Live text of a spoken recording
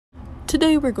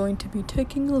Today we're going to be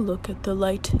taking a look at the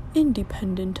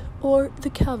light-independent, or the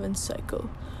Calvin cycle,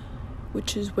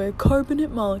 which is where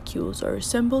carbonate molecules are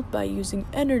assembled by using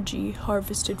energy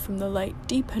harvested from the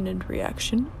light-dependent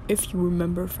reaction, if you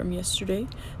remember from yesterday,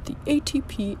 the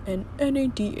ATP and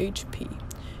NADHP.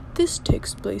 This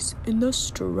takes place in the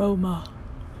stroma.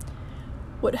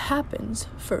 What happens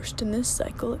first in this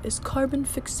cycle is carbon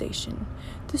fixation.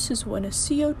 This is when a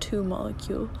CO2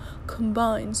 molecule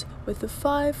combines with a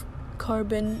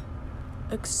 5-carbon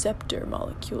acceptor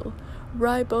molecule,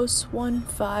 ribose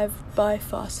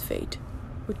 1,5-biphosphate,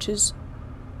 which is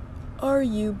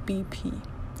RUBP.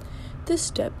 This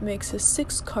step makes a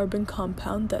 6-carbon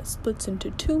compound that splits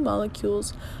into 2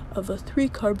 molecules of a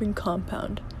 3-carbon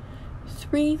compound,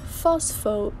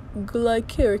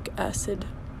 3-phosphoglyceric acid.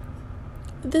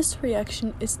 This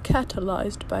reaction is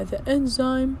catalyzed by the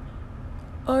enzyme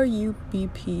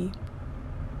RUBP,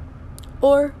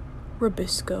 or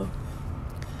Rubisco.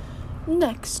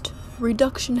 Next,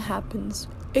 reduction happens.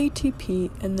 ATP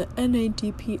and the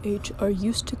NADPH are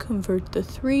used to convert the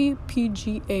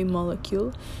 3-PGA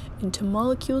molecule into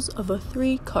molecules of a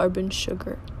 3-carbon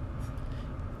sugar,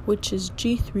 which is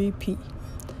G3P.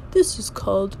 This is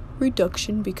called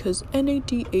reduction because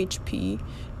NADHP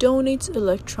donates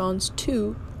electrons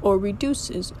to or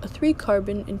reduces a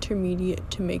 3-carbon intermediate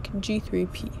to make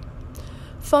G3P.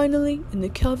 Finally, in the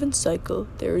Calvin cycle,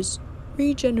 there is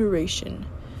regeneration.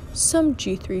 Some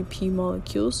G3P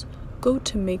molecules go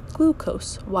to make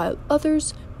glucose, while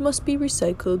others must be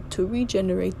recycled to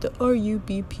regenerate the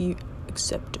RUBP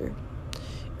acceptor.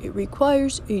 It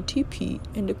requires ATP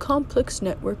and a complex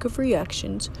network of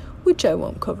reactions, which I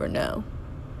won't cover now.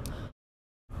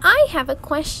 I have a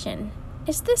question.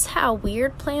 Is this how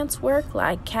weird plants work,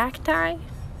 like cacti?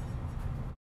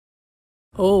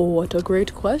 Oh, what a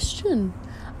great question!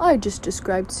 I just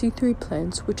described C3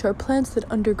 plants, which are plants that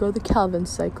undergo the Calvin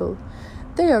cycle.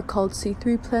 They are called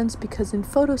C3 plants because in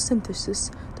photosynthesis,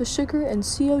 the sugar and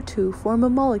CO2 form a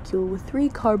molecule with 3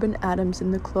 carbon atoms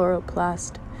in the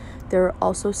chloroplast. There are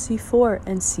also C4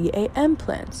 and CAM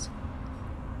plants.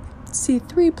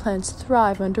 C3 plants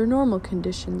thrive under normal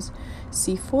conditions.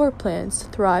 C4 plants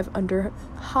thrive under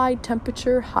high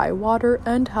temperature, high water,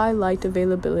 and high light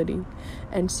availability.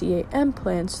 And CAM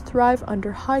plants thrive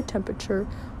under high temperature,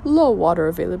 low water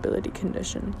availability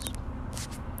conditions.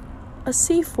 A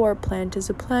C4 plant is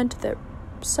a plant that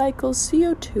cycles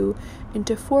CO2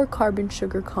 into 4 carbon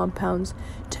sugar compounds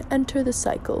to enter the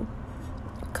cycle,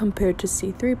 compared to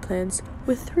C3 plants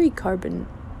with 3 carbon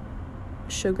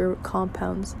sugar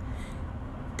compounds.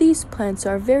 These plants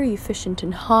are very efficient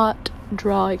in hot,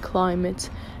 dry climates,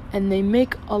 and they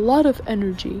make a lot of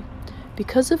energy.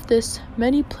 Because of this,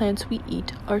 many plants we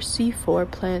eat are C4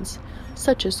 plants,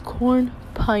 such as corn,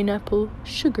 pineapple,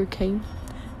 sugarcane,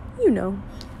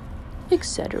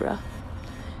 etc.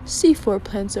 C4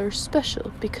 plants are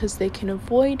special because they can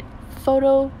avoid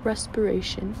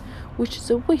photorespiration, which is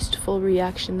a wasteful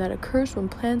reaction that occurs when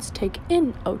plants take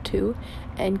in O2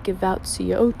 and give out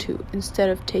CO2 instead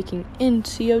of taking in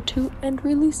CO2 and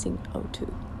releasing O2.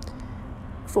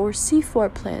 For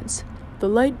C4 plants, the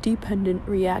light-dependent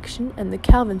reaction and the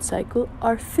Calvin cycle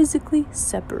are physically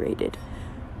separated,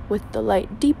 with the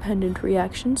light-dependent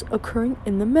reactions occurring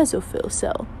in the mesophyll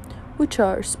cell, which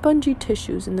are spongy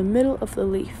tissues in the middle of the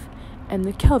leaf, and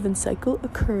the Calvin cycle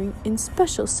occurring in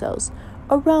special cells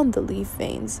around the leaf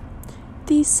veins.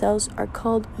 These cells are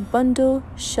called bundle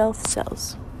shelf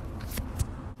cells.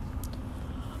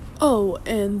 Oh,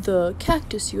 and the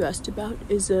cactus you asked about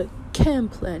is a cam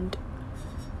plant.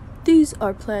 These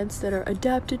are plants that are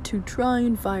adapted to dry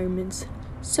environments,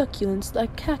 succulents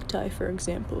like cacti, for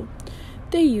example.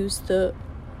 They use the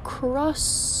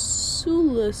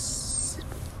crassulus,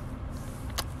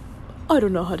 I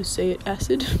don't know how to say it,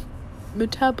 acid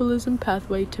metabolism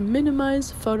pathway to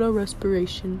minimize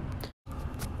photorespiration.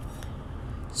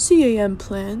 CAM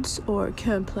plants, or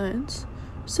CAM plants,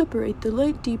 separate the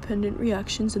light-dependent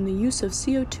reactions and the use of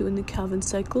CO2 in the Calvin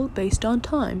cycle based on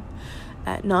time.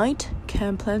 At night,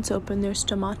 CAM plants open their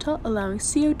stomata, allowing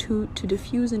CO2 to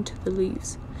diffuse into the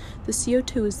leaves. The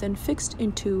CO2 is then fixed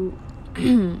into,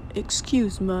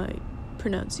 excuse my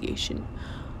pronunciation,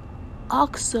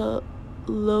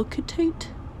 oxaloacetate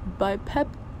by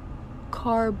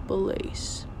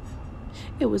pepcarbolase.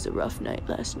 It was a rough night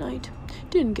last night.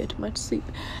 Didn't get much sleep.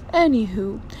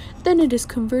 Anywho, then it is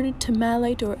converted to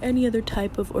malate or any other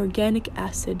type of organic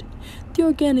acid. The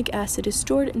organic acid is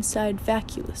stored inside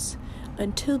vacuoles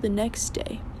until the next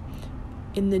day.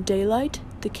 In the daylight,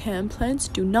 the CAM plants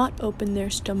do not open their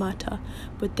stomata,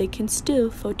 but they can still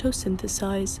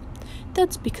photosynthesize.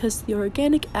 That's because the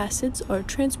organic acids are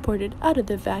transported out of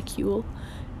the vacuole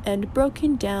and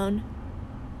broken down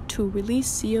to release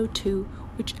CO2,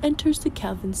 which enters the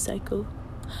Calvin cycle.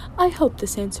 I hope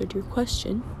this answered your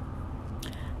question.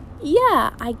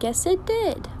 Yeah, I guess it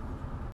did.